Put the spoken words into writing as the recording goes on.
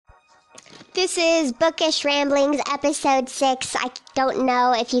This is Bookish Ramblings, episode 6. I don't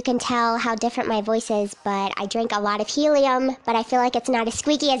know if you can tell how different my voice is, but I drink a lot of helium, but I feel like it's not as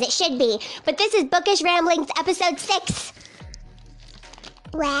squeaky as it should be. But this is Bookish Ramblings, episode 6.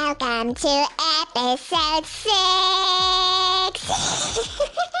 Welcome to episode 6.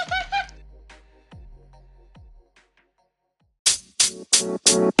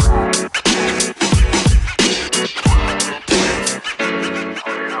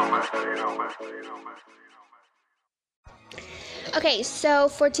 Okay, so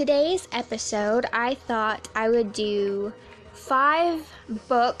for today's episode, I thought I would do 5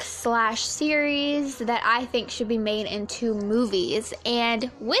 books/series that I think should be made into movies.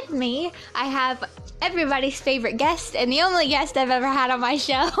 And with me, I have everybody's favorite guest, and the only guest I've ever had on my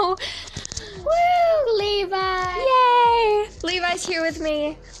show. Woo! Levi! Yay! Levi's here with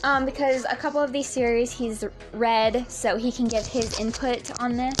me because a couple of these series he's read, so he can give his input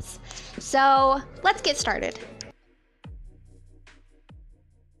on this. So, let's get started.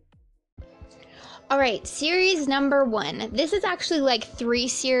 Alright, series number 1. This is actually like 3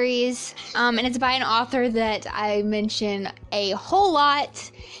 series, and it's by an author that I mention a whole lot,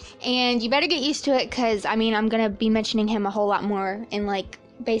 and you better get used to it, because, I'm going to be mentioning him a whole lot more in, like,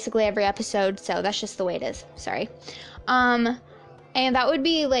 basically every episode, so that's just the way it is. Sorry. And that would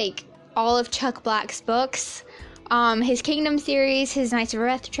be, like, all of Chuck Black's books, his Kingdom series, his Knights of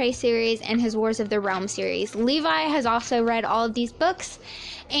Erethtray series, and his Wars of the Realm series. Levi has also read all of these books,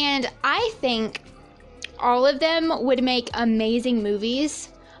 and I think all of them would make amazing movies.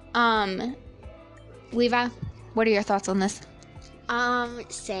 Levi, what are your thoughts on this?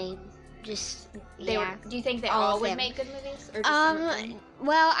 Same. Just, Do you think they all would make good movies? Or just some of them?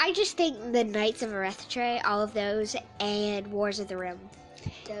 Well, I just think the Knights of Erethtray, all of those, and Wars of the Realm.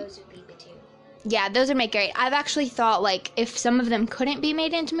 Those would be the 2. Yeah, those would make great. I've actually thought, like, if some of them couldn't be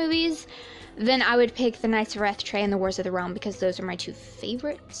made into movies, then I would pick the Knights of Erethtray and the Wars of the Realm, because those are my 2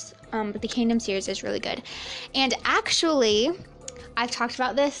 favorites. But the Kingdom series is really good. And actually, I've talked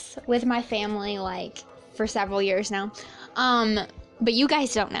about this with my family, like, for several years now. But you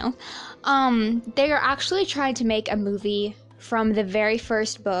guys don't know. They are actually trying to make a movie from the very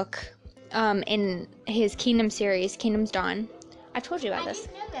first book in his Kingdom series, Kingdom's Dawn. I've told you about this. I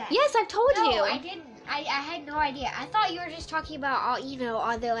didn't know that. Yes, I've told you. No, I didn't. I had no idea. I thought you were just talking about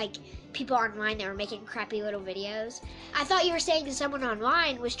all the, like, people online that were making crappy little videos. I thought you were saying that someone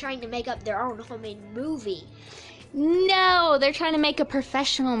online was trying to make up their own homemade movie. No, they're trying to make a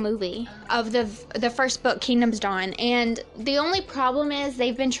professional movie of the first book, Kingdom's Dawn. And the only problem is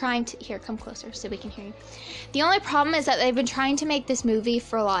they've been trying to... Here, come closer so we can hear you. The only problem is that they've been trying to make this movie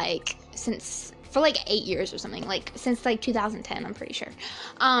for, like, 8 years or something. Like, since, like, 2010, I'm pretty sure.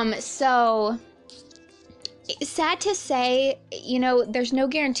 So... sad to say, there's no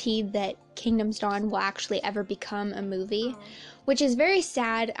guarantee that Kingdom's Dawn will actually ever become a movie, which is very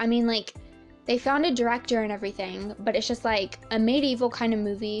sad. They found a director and everything, but it's just like a medieval kind of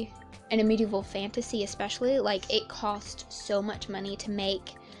movie, and a medieval fantasy especially, like, it cost so much money to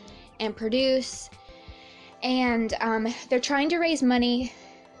make and produce, and they're trying to raise money,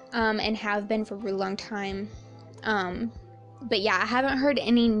 and have been for a really long time, but yeah, I haven't heard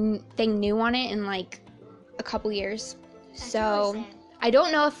anything new on it in, like, a couple years. So really, I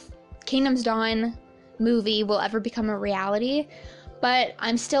don't know if Kingdom's Dawn movie will ever become a reality, but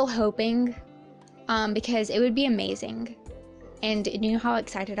I'm still hoping, because it would be amazing, and you know how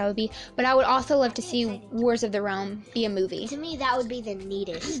excited I would be. But I would also love to see Wars of the Realm be a movie. To me, that would be the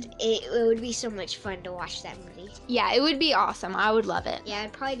neatest. It would be so much fun to watch that movie. Yeah, it would be awesome. I would love it. Yeah,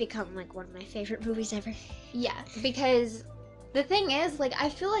 it'd probably become, like, one of my favorite movies ever. Yeah, because the thing is, like, I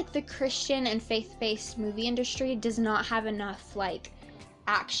feel like the Christian and faith-based movie industry does not have enough, like,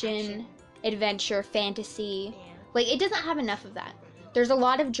 action, adventure, fantasy. Yeah. Like, it doesn't have enough of that. There's a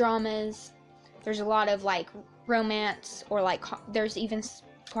lot of dramas. There's a lot of, like, romance, or, like, there's even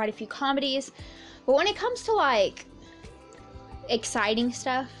quite a few comedies. But when it comes to, like, exciting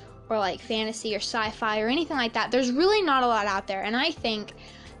stuff, or, like, fantasy or sci-fi or anything like that, there's really not a lot out there. And I think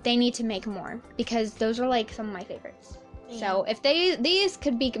they need to make more, because those are, like, some of my favorites. Yeah. So if these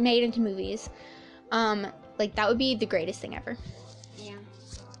could be made into movies, like, that would be the greatest thing ever. Yeah.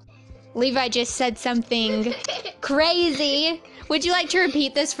 Levi just said something crazy. Would you like to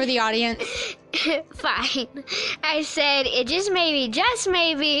repeat this for the audience? Fine. I said it just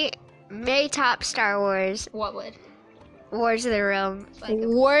maybe, may top Star Wars. What would? Wars of the Realm.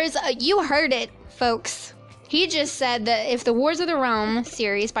 Wars, you heard it, folks. He just said that if the Wars of the Realm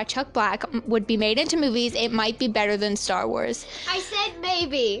series by Chuck Black would be made into movies, it might be better than Star Wars. I said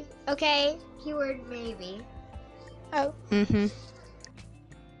maybe, okay? Keyword maybe. Oh. Mm-hmm.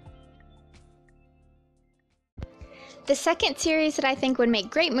 The second series that I think would make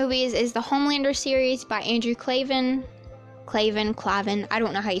great movies is the Homelander series by Andrew Clavin. Clavin. I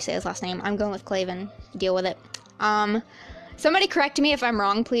don't know how you say his last name. I'm going with Clavin. Deal with it. Somebody correct me if I'm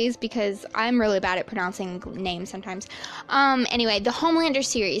wrong, please, because I'm really bad at pronouncing names sometimes. Anyway, the Homelander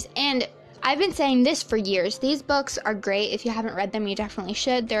series. And I've been saying this for years. These books are great. If you haven't read them, you definitely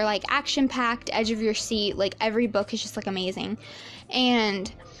should. They're like action-packed, edge of your seat. Like every book is just like amazing.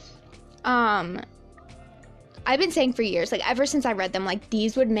 And I've been saying for years, like ever since I read them, like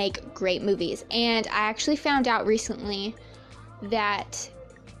these would make great movies. And I actually found out recently that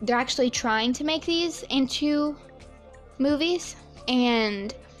they're actually trying to make these into movies,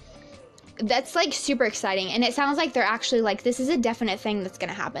 and that's like super exciting. And it sounds like they're actually like, this is a definite thing that's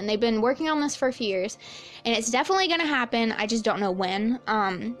gonna happen. They've been working on this for a few years, and it's definitely gonna happen. I just don't know when.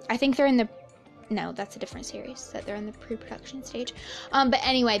 I think they're in the no, that's a different series, that they're in the pre-production stage. But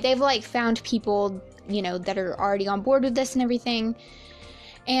anyway, they've like found people, you know, that are already on board with this and everything,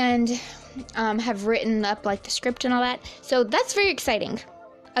 and have written up like the script and all that. So that's very exciting.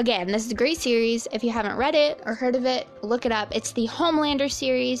 Again, this is a great series. If you haven't read it or heard of it, look it up. It's the Homelander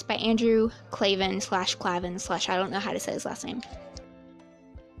series by Andrew Clavin /Clavin / I don't know how to say his last name.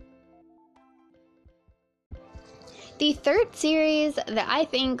 The third series that I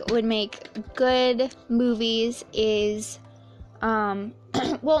think would make good movies is, well,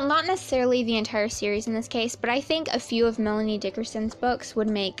 not necessarily the entire series in this case, but I think a few of Melanie Dickerson's books would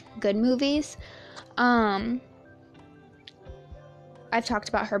make good movies. I've talked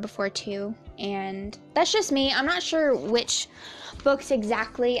about her before too, and that's just me. I'm not sure which books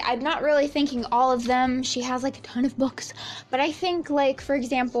exactly. I'm not really thinking all of them. She has like a ton of books, but I think like, for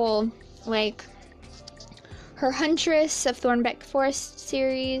example, like her Huntress of Thornbeck Forest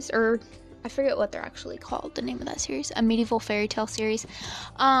series, or I forget what they're actually called, the name of that series, a medieval fairy tale series.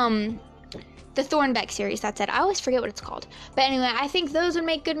 The Thornbeck series, that's it. I always forget what it's called. But anyway, I think those would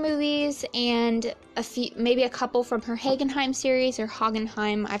make good movies, and a few, maybe a couple from her Hagenheim series, or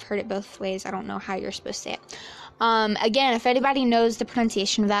Hagenheim. I've heard it both ways. I don't know how you're supposed to say it. Again, if anybody knows the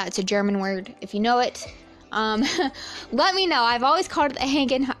pronunciation of that, it's a German word. If you know it, let me know. I've always called it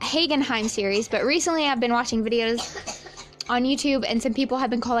the Hagenheim series, but recently I've been watching videos on YouTube, and some people have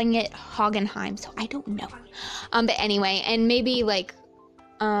been calling it Hagenheim, so I don't know. But anyway, and maybe like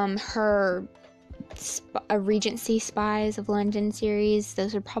her Regency Spies of London series.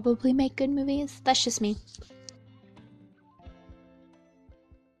 Those would probably make good movies. That's just me.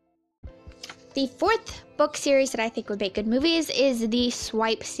 The fourth book series that I think would make good movies is the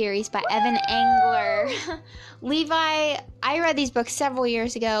Swipe series by Evan Engler. Levi, I read these books several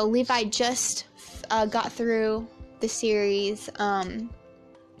years ago. Levi just got through the series.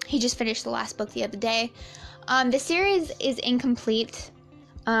 He just finished the last book the other day. The series is incomplete.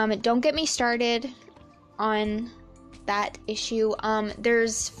 Don't get me started on that issue.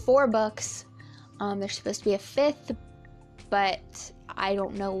 There's 4 books. There's supposed to be a 5th, but I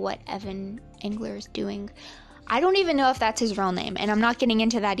don't know what Evan Engler is doing. I don't even know if that's his real name, and I'm not getting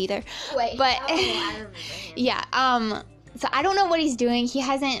into that either. Wait, but I remember him. yeah, so I don't know what he's doing.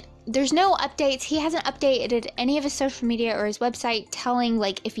 There's no updates. He hasn't updated any of his social media or his website telling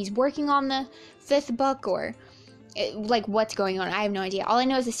like if he's working on the 5th book or like what's going on. I have no idea. All I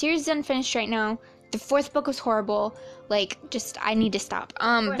know is the series is unfinished right now. The 4th book was horrible. Like, just I need to stop.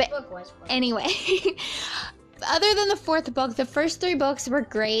 But book was horrible. anyway, other than the 4th book, the first 3 books were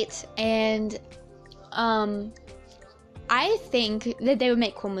great, and I think that they would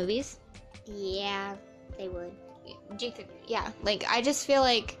make cool movies. Yeah, they would. Do you think? Yeah, like I just feel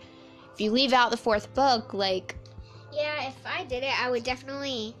like if you leave out the 4th book, like, Yeah, if I did it, I would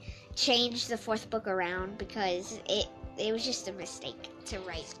definitely change the 4th book around, because it was just a mistake to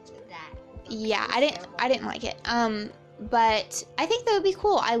write that. yeah, It was terrible. I didn't like it. But I think that would be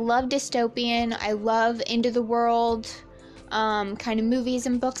cool. I love dystopian. I love end of the world kind of movies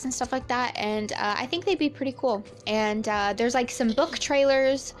and books and stuff like that, and I think they'd be pretty cool. And there's like some book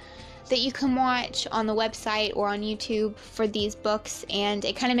trailers that you can watch on the website or on YouTube for these books, and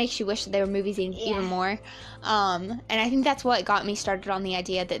it kind of makes you wish that they were movies even more. And I think that's what got me started on the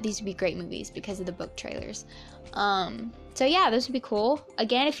idea that these would be great movies, because of the book trailers. So yeah, those would be cool.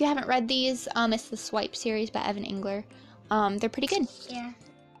 Again, if you haven't read these, it's the Swipe series by Evan Engler. They're pretty good. Yeah.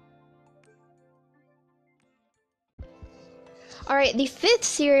 Alright, the 5th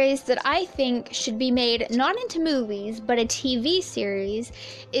series that I think should be made not into movies, but a TV series,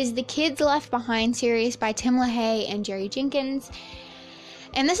 is the Kids Left Behind series by Tim LaHaye and Jerry Jenkins.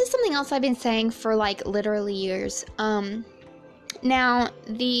 And this is something else I've been saying for like literally years. Now,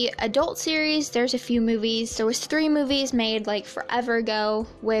 the adult series, there's a few movies. There was 3 movies made like forever ago,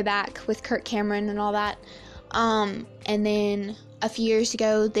 way back with Kirk Cameron and all that. And then a few years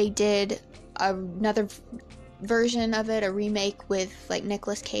ago, they did another version of it, a remake with like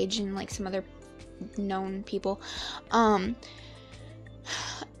Nicolas Cage and like some other known people. And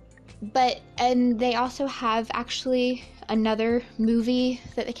they also have actually another movie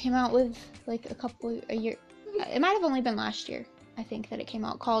that they came out with like a year. It might have only been last year, I think, that it came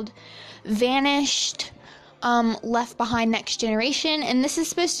out, called Vanished, Left Behind Next Generation. And this is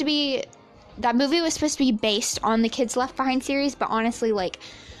supposed to be, that movie was supposed to be based on the Kids Left Behind series, but honestly, like,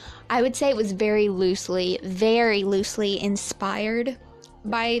 I would say it was very loosely inspired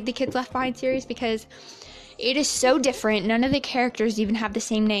by the Kids Left Behind series, because it is so different. None of the characters even have the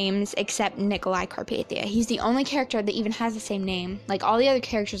same names except Nikolai Carpathia. He's the only character that even has the same name. Like, all the other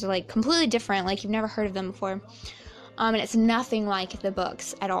characters are like completely different, like you've never heard of them before. And it's nothing like the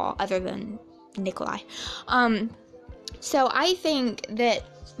books at all, other than Nikolai. So I think that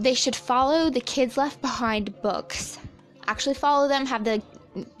they should follow the Kids Left Behind books. Actually follow them, have the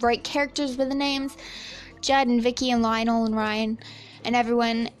right characters with the names, Judd and Vicky and Lionel and Ryan and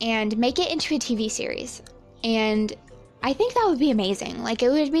everyone, and make it into a TV series. And I think that would be amazing. Like, it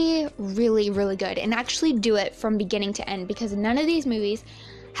would be really, really good. And actually do it from beginning to end, because none of these movies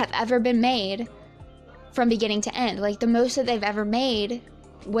have ever been made from beginning to end. Like, the most that they've ever made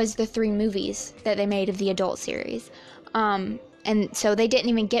was the 3 movies that they made of the adult series. And so they didn't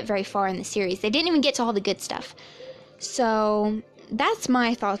even get very far in the series. They didn't even get to all the good stuff. So that's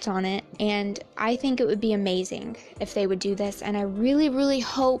my thoughts on it, and I think it would be amazing if they would do this, and I really, really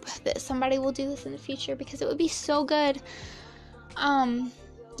hope that somebody will do this in the future, because it would be so good.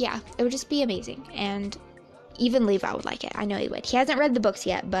 Yeah, it would just be amazing, and even Levi would like it. I know he would. He hasn't read the books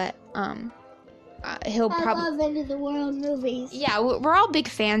yet, but he'll probably... I love End of the World movies. Yeah, we're all big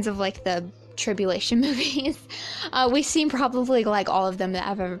fans of, like, the Tribulation movies. We've seen probably, like, all of them that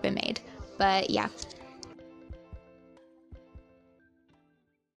have ever been made, but yeah.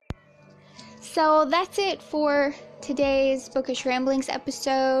 So that's it for today's Bookish Ramblings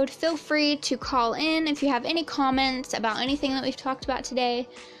episode. Feel free to call in if you have any comments about anything that we've talked about today.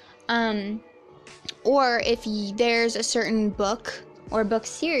 Or if there's a certain book or book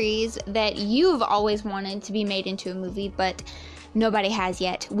series that you've always wanted to be made into a movie, but nobody has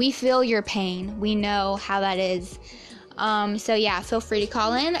yet. We feel your pain. We know how that is. So yeah, feel free to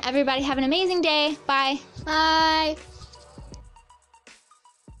call in. Everybody have an amazing day. Bye. Bye.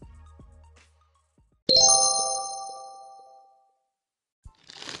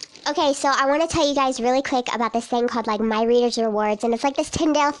 Okay, so I want to tell you guys really quick about this thing called, like, My Reader's Rewards, and it's like this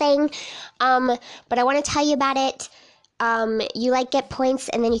Tyndale thing, but I want to tell you about it. You, like, get points,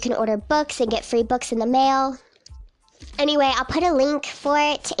 and then you can order books and get free books in the mail. Anyway, I'll put a link for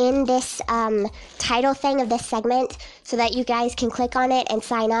it in this title thing of this segment so that you guys can click on it and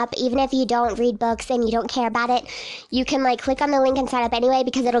sign up. Even if you don't read books and you don't care about it, you can, like, click on the link and sign up anyway,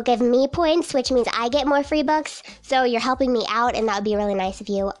 because it'll give me points, which means I get more free books. So you're helping me out, and that would be really nice of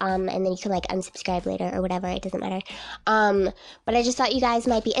you. And then you can, like, unsubscribe later or whatever. It doesn't matter. But I just thought you guys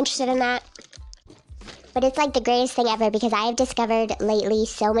might be interested in that. But it's like the greatest thing ever, because I have discovered lately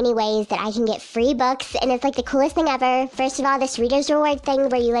so many ways that I can get free books, and it's like the coolest thing ever. First of all, this Reader's Reward thing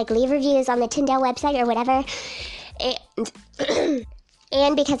where you, like, leave reviews on the Tyndale website or whatever.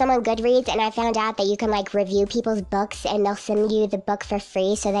 And because I'm on Goodreads, and I found out that you can, like, review people's books, and they'll send you the book for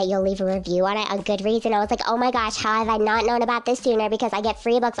free so that you'll leave a review on it on Goodreads. And I was like, oh my gosh, how have I not known about this sooner? Because I get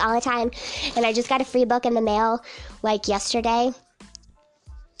free books all the time. And I just got a free book in the mail, like, yesterday.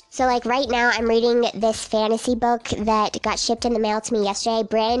 So, like, right now, I'm reading this fantasy book that got shipped in the mail to me yesterday.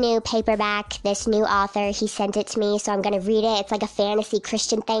 Brand new paperback, this new author. He sent it to me, so I'm going to read it. It's like a fantasy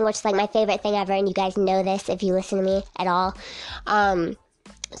Christian thing, which is, like, my favorite thing ever, and you guys know this if you listen to me at all.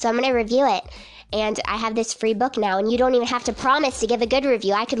 So I'm going to review it. And I have this free book now, and you don't even have to promise to give a good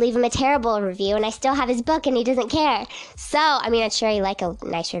review. I could leave him a terrible review, and I still have his book, and he doesn't care. So, I mean, I'd sure like a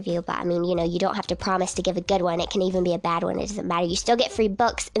nice review, but I mean, you know, you don't have to promise to give a good one. It can even be a bad one. It doesn't matter. You still get free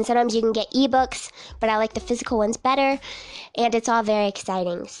books, and sometimes you can get ebooks, but I like the physical ones better, and it's all very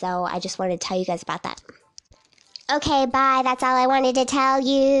exciting. So I just wanted to tell you guys about that. Okay, bye. That's all I wanted to tell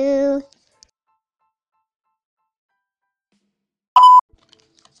you.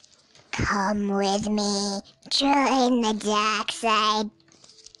 Come with me. Join the dark side.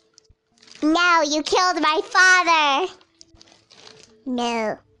 No, you killed my father.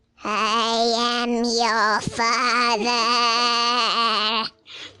 No, I am your father.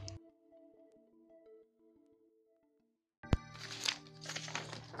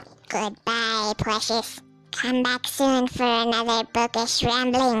 Goodbye, precious. Come back soon for another Bookish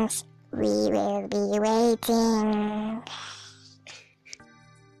Ramblings. We will be waiting.